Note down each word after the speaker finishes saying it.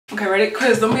Okay, ready?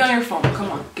 Chris, don't be on your phone.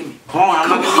 Come on, give me. Come on, I'm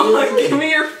not gonna use it. Give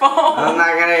me your phone. I'm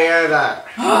not gonna hear that.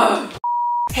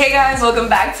 Hey guys, welcome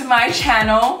back to my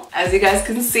channel. As you guys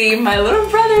can see, my little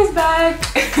brother's back.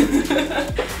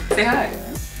 Say hi.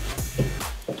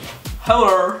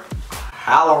 Hello.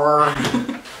 Hello.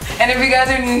 And if you guys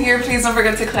are new here, please don't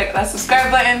forget to click that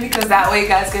subscribe button because that way you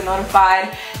guys get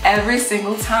notified every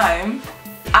single time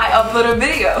I upload a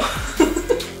video.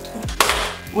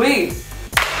 Wait.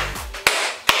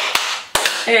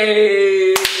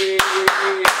 Hey.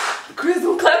 Chris,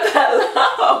 don't clap that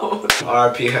loud.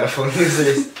 RP headphone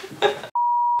users.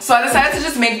 So I decided to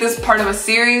just make this part of a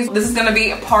series. This is gonna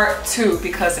be part 2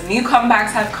 because new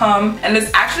comebacks have come and it's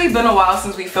actually been a while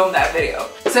since we filmed that video.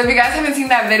 So if you guys haven't seen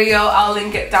that video, I'll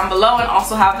link it down below and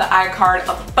also have the iCard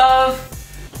up above.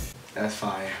 That's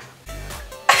fire.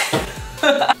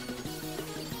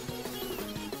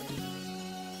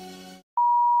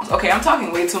 Okay, I'm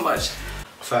talking way too much.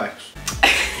 Facts.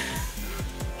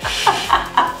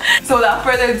 So without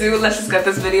further ado, let's just get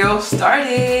this video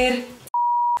started.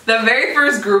 The very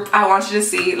first group I want you to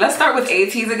see, let's start with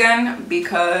ATEEZ again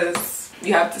because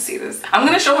you have to see this. I'm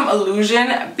gonna show him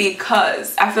Illusion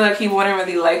because I feel like he wouldn't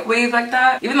really like Wave like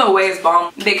that. Even though Wave is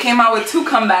bomb. They came out with 2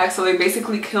 comebacks, so they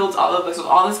basically killed all of us with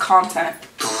all this content.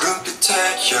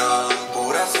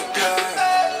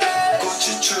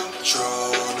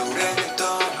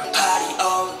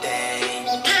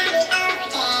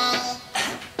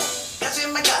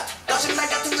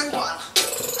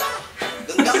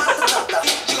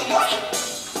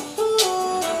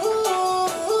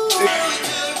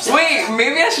 Wait,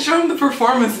 maybe I should show him the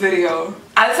performance video.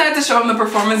 I decided to show him the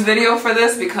performance video for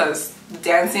this because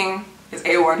dancing is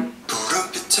A1.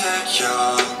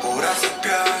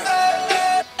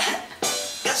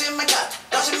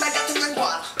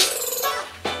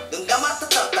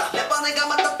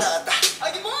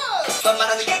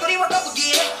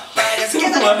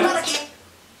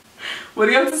 What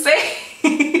do you have to say?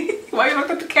 Why you look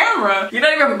at the camera? You're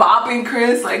not even bopping,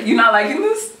 Chris. Like, you not liking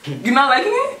this? You not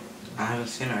liking it? I haven't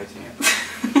seen everything yet.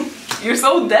 You're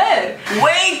so dead.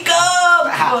 Wake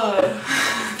up!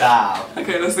 Stop.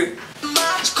 Okay, let's see.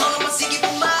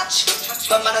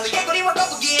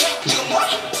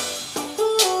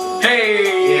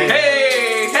 Hey, yeah.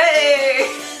 hey, hey!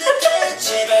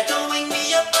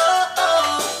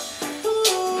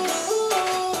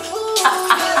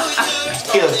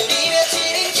 Kill.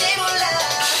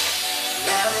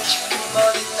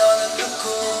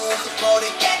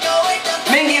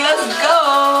 Mingy, let's go!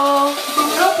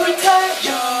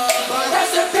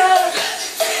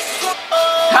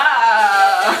 Ha!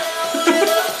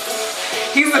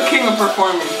 He's the king of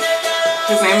performing.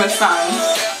 His name is San.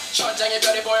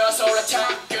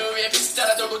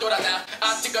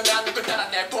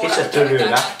 He's a tutor.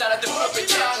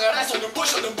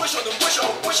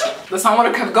 The song would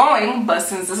have kept going, but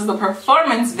since this is the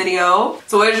performance video,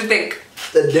 so what did you think?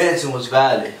 The dancing was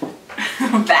valid.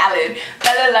 Valid.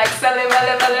 Valid like selling,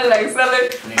 valid like selling,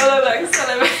 valid like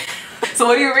selling. So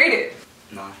what do you rate it?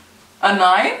 9. A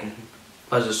 9?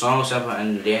 Because the song was simple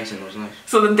and the dancing was nice.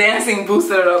 So the dancing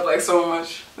boosted it up like so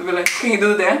much. They'd be like, can you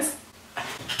do the dance?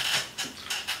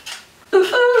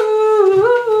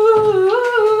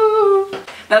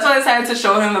 That's why I decided to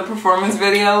show him the performance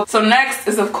video. So next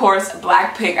is of course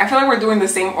Blackpink. I feel like we're doing the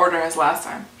same order as last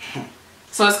time.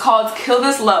 So it's called Kill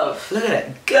This Love. Look at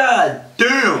that. God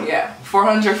damn. Yeah,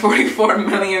 444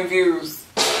 million views.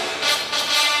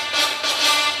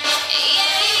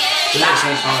 Is it the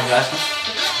same song as last time?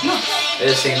 No.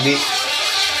 It's the same beat.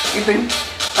 You think?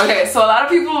 Okay, so a lot of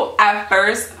people at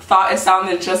first thought it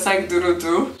sounded just like Doo Doo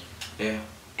Doo. Yeah.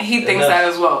 He thinks that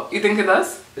as well. You think it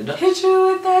does? It does. Hit you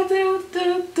with that doo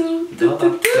doo doo doo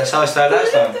doo. That's how it started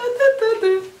last time.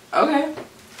 Okay,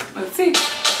 let's see.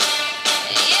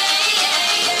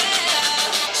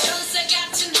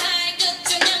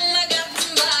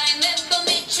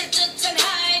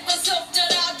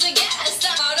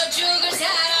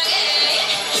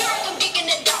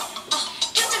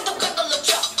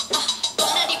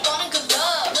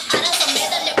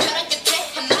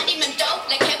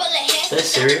 Is that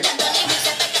cereal?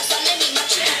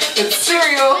 It's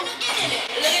cereal.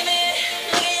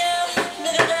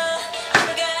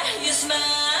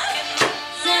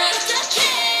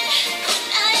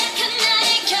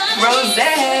 Rosé.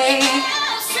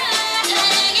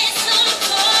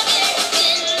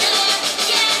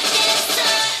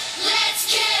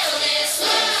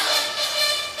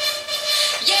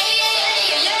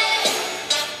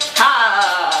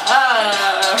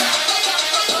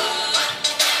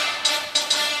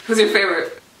 Who's your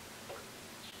favorite?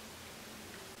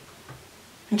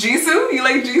 Jisoo? You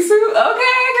like Jisoo?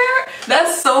 Okay, girl.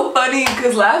 That's so funny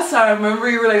because last time, remember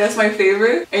you were like, that's my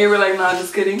favorite? And you were like, nah,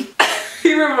 just kidding.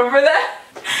 You remember that?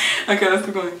 Okay, let's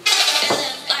keep going.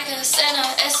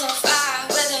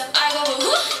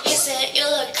 He said, you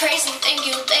look crazy, thank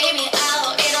you, baby.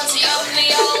 I'll eat onto your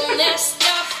meal. Next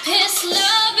up, his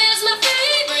love is my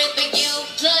favorite, but you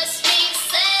plus me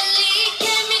sadly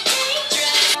can be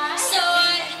dangerous. So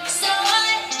what?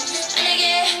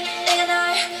 내가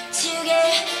널 지우게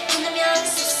한다면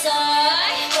so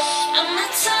sorry. I'm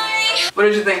not sorry. What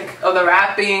did you think of the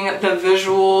rapping, the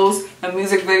visuals, the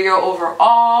music video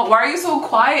overall? Why are you so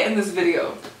quiet in this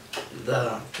video?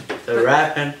 The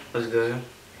rapping was good.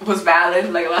 Was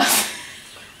valid, like last.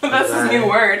 That's his new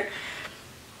word.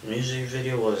 The music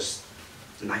video was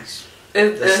nice.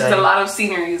 It's a lot of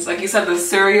sceneries. Like you said, the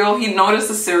cereal. He noticed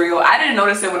the cereal. I didn't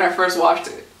notice it when I first watched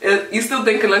it. You still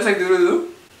think it looks like doo-doo-doo?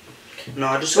 No,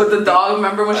 I just with the dog.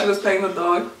 Remember when she was playing the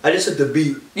dog? I just said the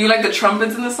beat. You like the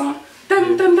trumpets in the song?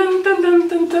 Dun, dun, dun, dun, dun,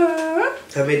 dun, dun.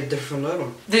 That made it different from that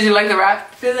one. Did you like the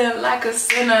rap? Feeling like a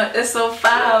sinner, it's so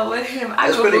foul with him.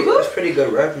 That's pretty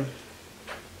good rapping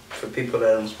for people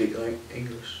that don't speak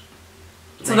English.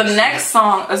 So the next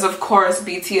song is of course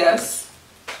BTS.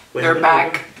 They're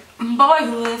back.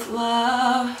 Boy with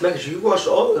love. Max, you watched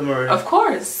all of them already. Of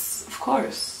course.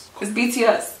 It's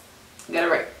BTS. Get it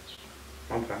right.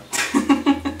 Okay.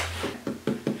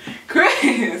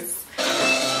 Chris.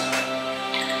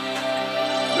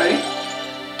 Ready?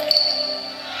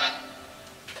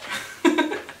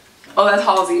 Oh, that's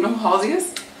Halsey. You know who Halsey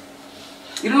is?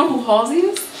 You don't know who Halsey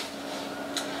is?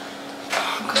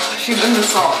 Oh god, she's in the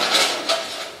song.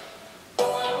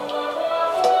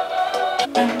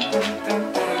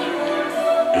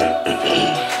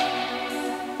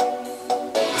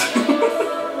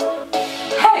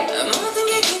 Hey!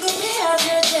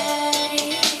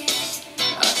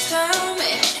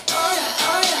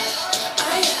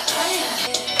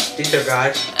 These are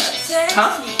guys.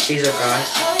 Huh? These are guys.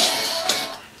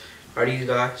 Are these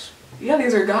guys? Yeah,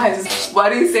 these are guys. Why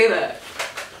do you say that?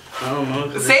 I don't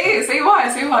know. Say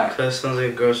why. Because it sounds like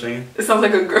a girl singing. It sounds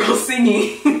like a girl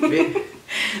singing. Yeah.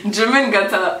 Jimin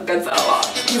gets it a lot.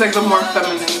 He's like the more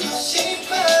feminine.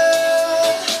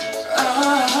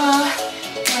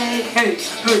 Hey.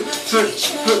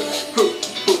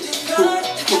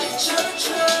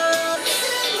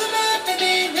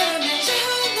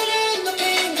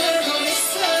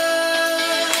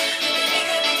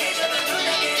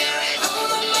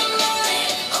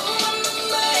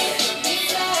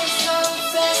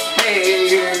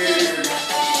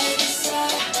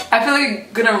 I feel like you're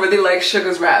gonna really like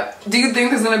Suga's rap. Do you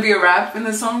think there's gonna be a rap in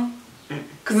this song?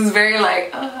 Cause it's very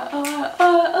like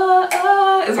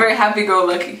it's very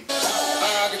happy-go-lucky.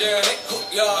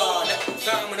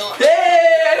 Hey,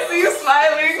 I see you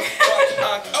smiling.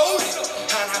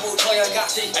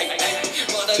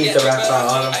 He's the rap by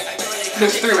Autumn.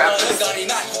 There's 3 rappers.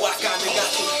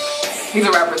 He's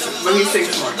a rapper too, but he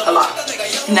sings more, a lot.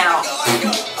 Now,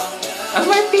 that's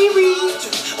my theory.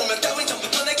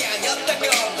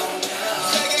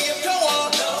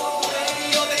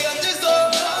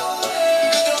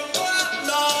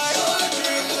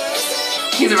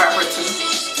 He's a rapper too.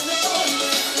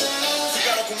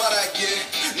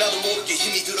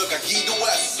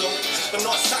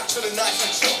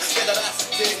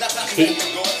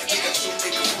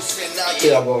 He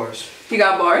got bars. He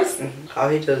got bars? How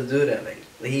he just do that? Like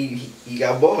he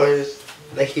got bars.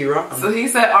 Like he rhymes. So he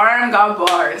said RM got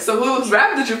bars. So whose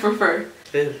rap did you prefer?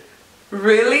 His.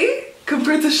 Really?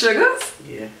 Compared to Suga's?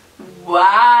 Yeah.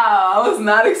 Wow, I was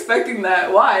not expecting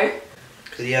that. Why?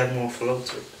 Because he has more flow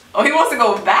to it. Oh, he wants to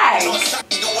go back.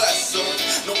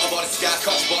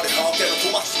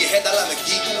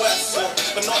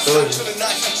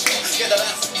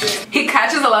 He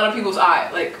catches a lot of people's eye.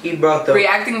 Like he brought the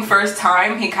reacting first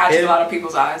time, he catches a lot of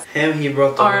people's eyes. He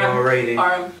brought the overall rating.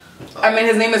 I mean,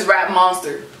 his name is Rap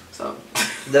Monster, so.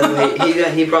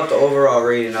 He brought the overall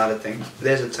rating out of things.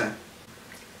 There's a 10.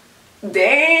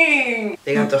 Dang.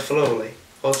 They got the flow like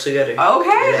all together.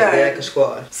 Okay. They like a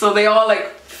squad. So they all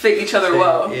like fit each other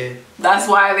well. Yeah. That's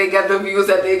why they get the views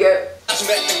that they get.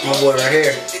 My boy right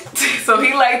here. So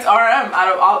he liked RM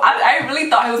out of all. I really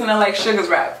thought he was gonna like Suga's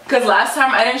rap. Cause last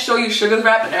time I didn't show you Suga's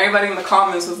rap and everybody in the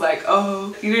comments was like,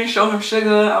 oh, you didn't show him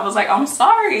Suga. I was like, I'm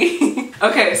sorry.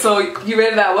 Okay, so you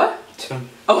rated that what? 10.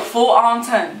 A full on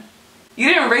 10. You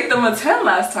didn't rate them a 10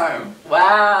 last time.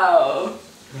 Wow.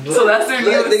 So that's their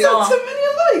newest They got song. too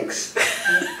many likes.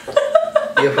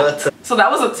 Yeah, So that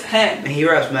was a 10. and he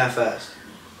raps mad fast.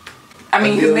 I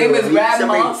mean, his name is Rap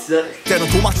Monster.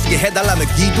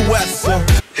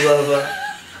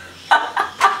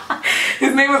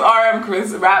 His name is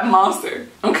IAMXWIS, Rap Monster.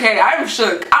 Okay, I'm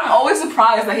shook. I'm always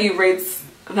surprised that he rates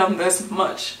them this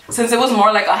much. Since it was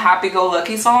more like a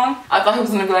happy-go-lucky song, I thought he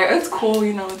was gonna be like, it's cool,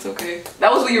 you know, it's okay.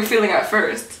 That was what you were feeling at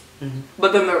first.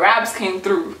 But then the raps came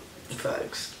through.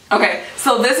 Facts. Okay,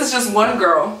 so this is just one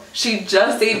girl. She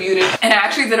just debuted, and I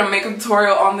actually did a makeup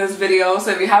tutorial on this video,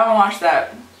 so if you haven't watched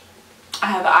that, I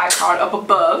have the icon up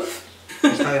above.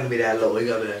 It's not gonna be that low, we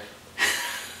got it there.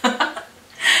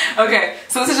 Okay,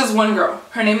 so this is just one girl.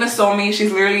 Her name is SOMI. She's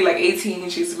literally like 18.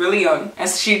 She's really young, and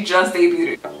she just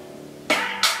debuted.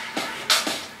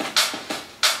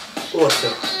 What's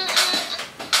up?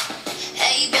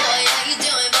 Hey boy, how you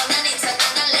doing? 뻔한 인사 난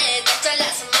할래. 딱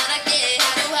잘라서 말할게.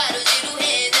 하루하루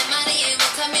지루해. 내 말이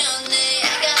못하면 돼.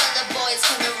 I got other boys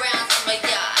coming around from my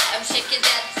yard. I'm shaking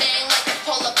that thing like a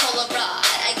Polaroid.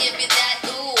 I give you that,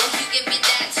 ooh, you give me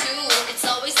that too. It's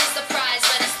always a surprise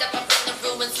when I step up in the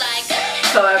room. It's like,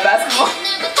 So at basketball.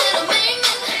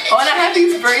 Oh, and I have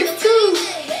these braids too.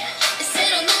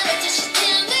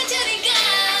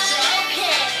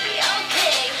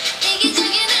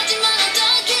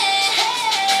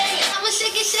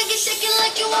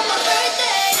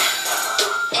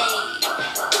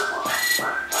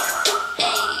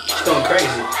 It's going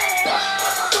crazy.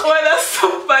 Boy, that's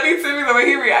so funny to me the way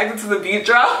he reacted to the beat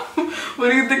drop. What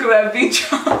do you think of that beat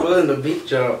drop? It wasn't the beat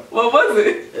drop. What was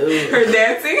it? Her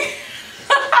dancing?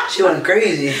 She went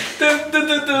crazy.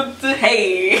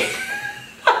 Hey.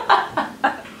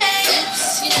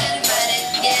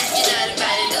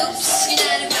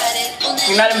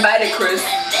 You're not invited, Chris.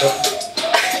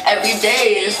 Every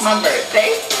day is my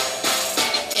birthday.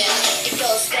 It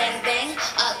goes bang bang,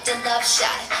 up the love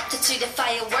shot. To the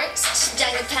fireworks,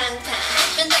 심장이 팡팡.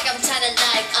 맨날 감탄은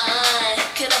like on.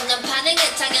 그럼 난 반응은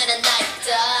당연한 like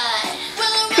that.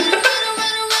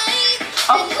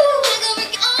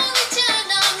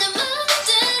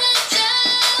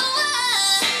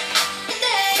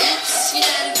 Oops, you're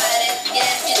not invited.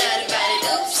 Yeah, you're not invited.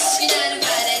 Oops, you're not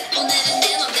invited. 오늘은 내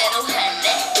맘대로 할래.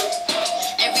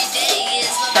 Every day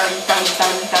is my Dun, dun,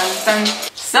 dun, dun, dun.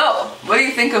 So, what do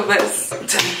you think of this?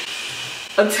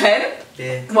 A 10?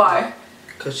 Yeah. Why?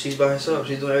 Because she's by herself.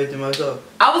 She's doing everything by herself.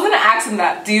 I was gonna ask him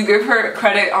that. Do you give her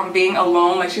credit on being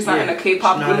alone? Like she's not in a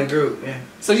K-pop she's group? not in a group, yeah.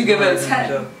 So you give it a She's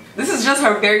 10. This is just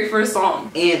her very first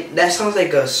song. And that sounds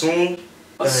like a song.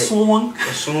 A song?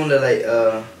 A song that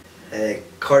like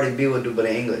Cardi B would do, but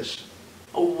in English.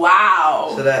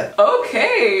 Wow. So that.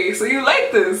 Okay, so you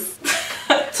like this.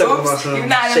 Talking about some You're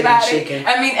not shaking, invited. shaking.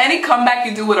 I mean, any comeback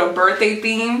you do with a birthday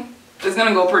theme is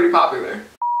gonna go pretty popular.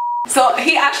 So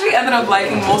he actually ended up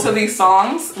liking most of these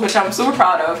songs, which I'm super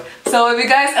proud of. So if you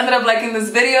guys ended up liking this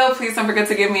video, please don't forget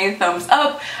to give me a thumbs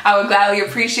up. I would gladly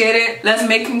appreciate it. Let's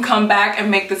make him come back and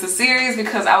make this a series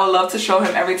because I would love to show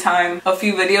him every time a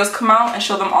few videos come out and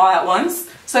show them all at once.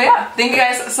 So yeah, thank you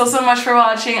guys so much for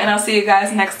watching, and I'll see you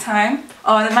guys next time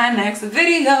on my next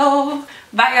video.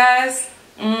 Bye guys.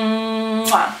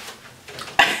 Mwah.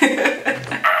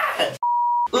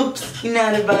 Oops, you're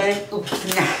not invited.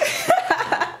 Oops, nah.